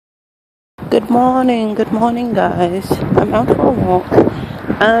Good morning guys. I'm out for a walk.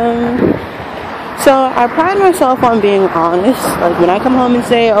 So I pride myself on being honest. Like when I come home and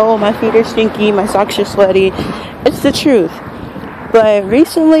say, oh, my feet are stinky, my socks are sweaty, it's the truth. But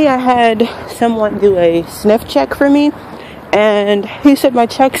recently I had someone do a sniff check for me, and he said my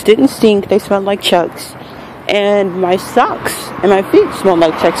chucks didn't stink, they smelled like chucks. And my socks and my feet smelled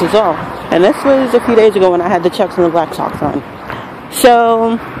like chucks as well. And this was a few days ago when I had the chucks and the black socks on.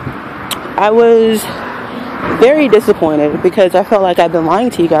 So I was very disappointed because I felt like I've been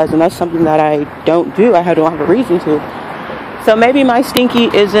lying to you guys, and that's something that I don't do. I don't have a reason to. So maybe my stinky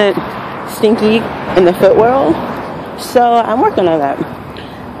isn't stinky in the foot world. So I'm working on that.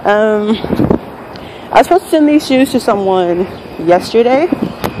 I was supposed to send these shoes to someone yesterday,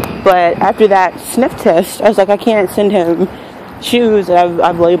 but after that sniff test, I was like, I can't send him shoes that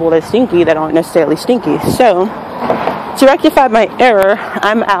I've labeled as stinky that aren't necessarily stinky. So to rectify my error,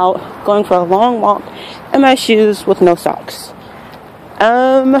 I'm out going for a long walk in my shoes with no socks.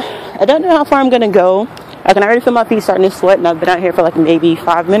 I don't know how far I'm gonna go. I can already feel my feet starting to sweat, and I've been out here for like maybe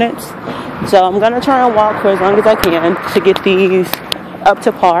 5 minutes. So I'm gonna try and walk for as long as I can to get these up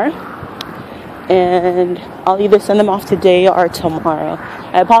to par. And I'll either send them off today or tomorrow.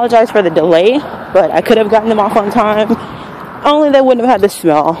 I apologize for the delay, but I could have gotten them off on time. Only they wouldn't have had the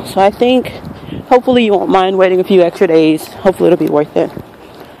smell. So I think hopefully you won't mind waiting a few extra days. Hopefully it'll be worth it.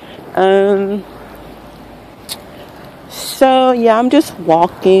 So yeah, I'm just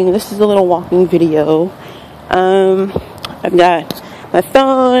walking. This is a little walking video. I've got my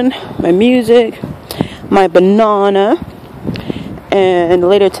phone, my music, my banana, and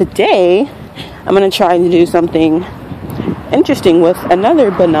later today I'm gonna try to do something interesting with another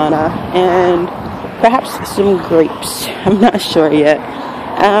banana and perhaps some grapes. I'm not sure yet.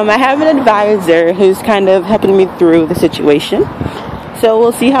 I have an advisor who's kind of helping me through the situation. So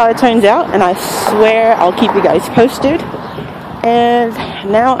we'll see how it turns out, and I swear I'll keep you guys posted. And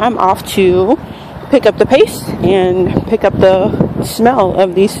now I'm off to pick up the pace and pick up the smell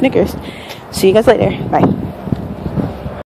of these Snickers. See you guys later. Bye.